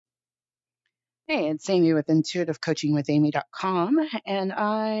Hey, it's Amy with intuitivecoachingwithamy.com, and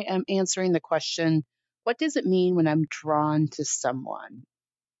I am answering the question, what does it mean when I'm drawn to someone?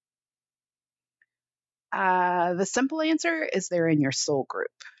 The simple answer is they're in your soul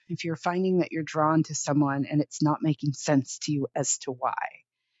group. If you're finding that you're drawn to someone and it's not making sense to you as to why,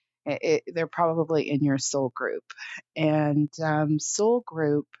 they're probably in your soul group. And soul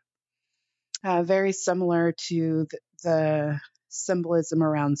group, very similar to the symbolism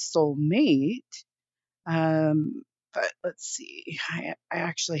around soulmate. Um, but let's see. I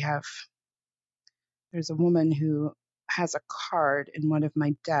actually have, there's a woman who has a card in one of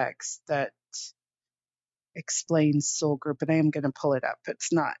my decks that explains soul group, and I am going to pull it up.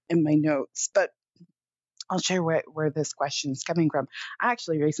 It's not in my notes, but I'll share where this question is coming from. I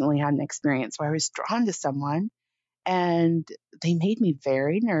actually recently had an experience where I was drawn to someone and they made me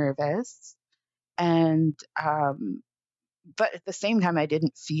very nervous. And, but at the same time, I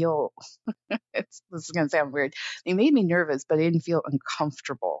didn't feel this is going to sound weird. They made me nervous, but I didn't feel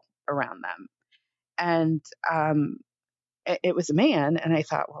uncomfortable around them. And it was a man, and I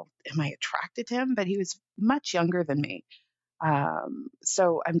thought, well, am I attracted to him? But he was much younger than me.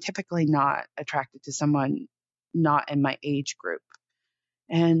 So I'm typically not attracted to someone not in my age group.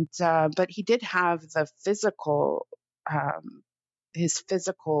 And, but he did have the physical, his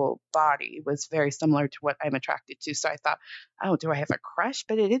physical body was very similar to what I'm attracted to. So I thought, oh, do I have a crush?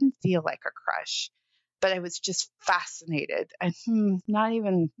 But it didn't feel like a crush. But I was just fascinated. And not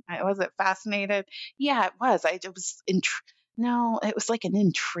even, was it fascinated? Yeah, it was. It was, no, it was like an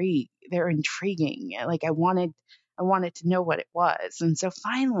intrigue. They're intriguing. Like I wanted to know what it was. And so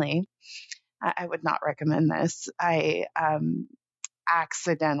finally, I would not recommend this. I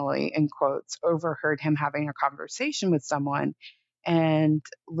accidentally, in quotes, overheard him having a conversation with someone. And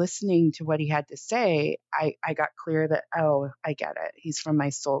listening to what he had to say, I got clear that, oh, I get it. He's from my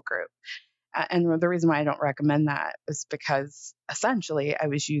soul group. And the reason why I don't recommend that is because essentially I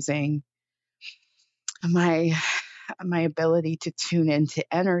was using my my ability to tune into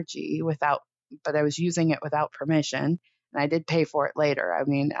energy without, but I was using it without permission. And I did pay for it later. I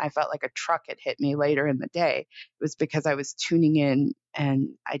mean, I felt like a truck had hit me later in the day. It was because I was tuning in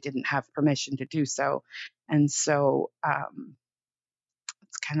and I didn't have permission to do so. And so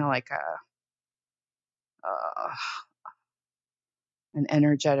it's kind of like an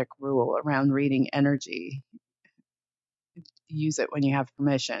energetic rule around reading energy. Use it when you have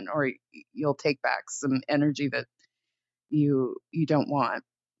permission, or you'll take back some energy that you don't want.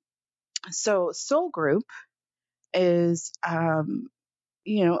 So soul group is they're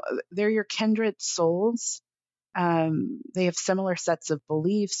your kindred souls. They have similar sets of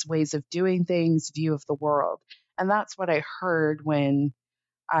beliefs, ways of doing things, view of the world. And that's what I heard when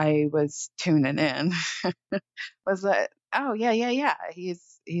I was tuning in was that, oh yeah,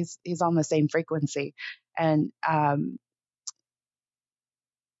 he's on the same frequency. And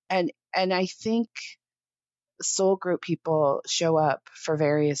and I think soul group people show up for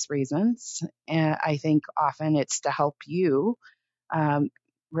various reasons. And I think often it's to help you um,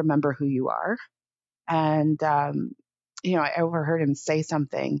 remember who you are. And, I overheard him say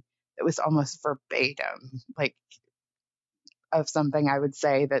something that was almost verbatim, like of something I would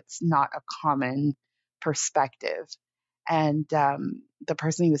say that's not a common perspective. And the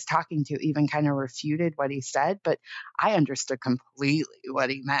person he was talking to even kind of refuted what he said, but I understood completely what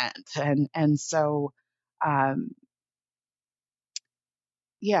he meant. And so, um,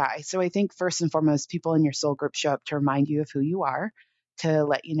 yeah, so I think first and foremost, people in your soul group show up to remind you of who you are, to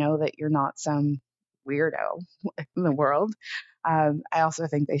let you know that you're not some weirdo in the world. I also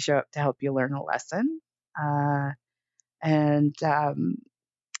think they show up to help you learn a lesson. Uh, and,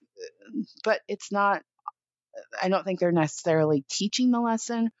 but it's not, I don't think they're necessarily teaching the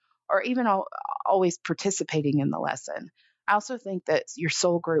lesson or even always participating in the lesson. I also think that your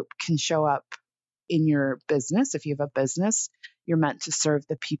soul group can show up in your business. If you have a business, you're meant to serve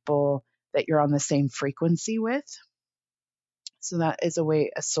the people that you're on the same frequency with. So that is a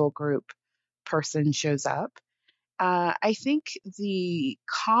way a soul group person shows up. I think the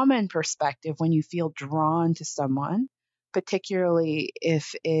common perspective when you feel drawn to someone, particularly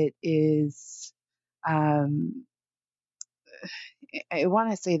if it is, um, I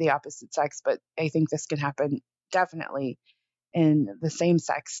want to say the opposite sex, but I think this can happen definitely in the same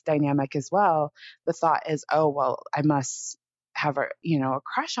sex dynamic as well. The thought is, oh, well, I must have a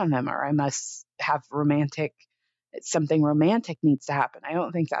crush on them, or I must have something romantic needs to happen. I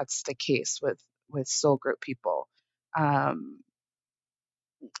don't think that's the case with soul group people. Um,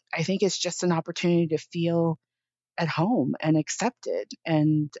 I think it's just an opportunity to feel at home and accepted.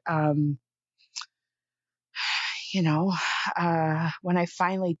 And you know, when I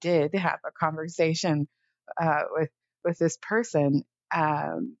finally did have a conversation with this person,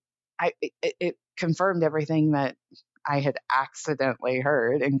 it confirmed everything that I had accidentally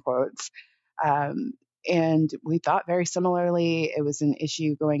heard in quotes. Um, and we thought very similarly. It was an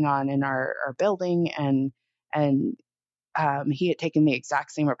issue going on in our building, and he had taken the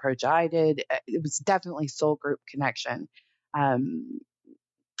exact same approach I did. It was definitely soul group connection. Um,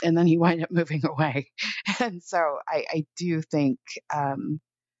 and then he wound up moving away. And so I do think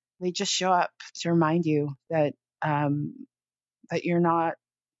they just show up to remind you um, that you're not,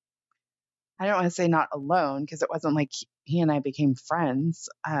 I don't want to say not alone, because it wasn't like he and I became friends.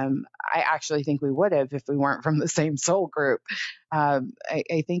 I actually think we would have if we weren't from the same soul group. I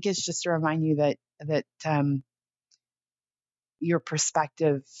think it's just to remind you that your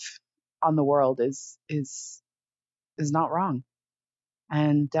perspective on the world is not wrong.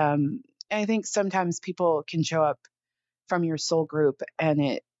 And I think sometimes people can show up from your soul group and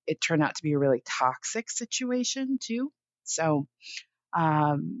it turned out to be a really toxic situation too. So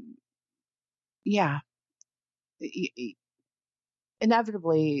um, yeah,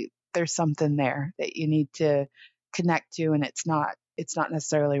 inevitably there's something there that you need to connect to, and it's not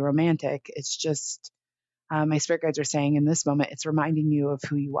necessarily romantic. It's just my spirit guides are saying in this moment it's reminding you of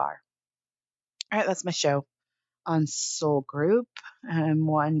who you are. All right, that's my show on soul group and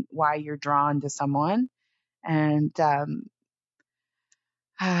one why you're drawn to someone, and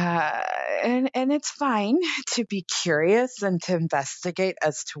Uh, and it's fine to be curious and to investigate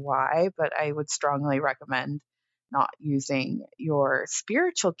as to why, but I would strongly recommend not using your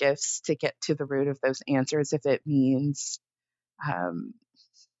spiritual gifts to get to the root of those answers if it means, um,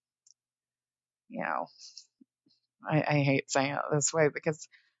 you know, I hate saying it this way because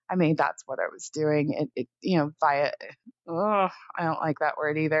I mean that's what I was doing. Via, oh, I don't like that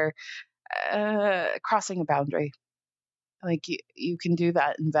word either. Crossing a boundary, like you can do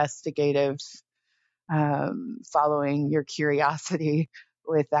that investigative following your curiosity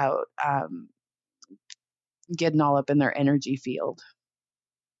without getting all up in their energy field.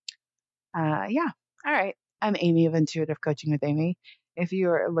 Yeah. All right. I'm Amy of Intuitive Coaching with Amy. If you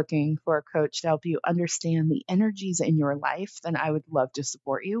are looking for a coach to help you understand the energies in your life, then I would love to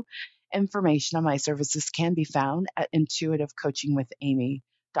support you. Information on my services can be found at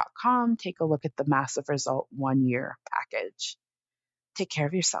intuitivecoachingwithamy.com. Take a look at the Massive Result 1 year package. Take care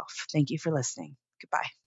of yourself. Thank you for listening. Goodbye.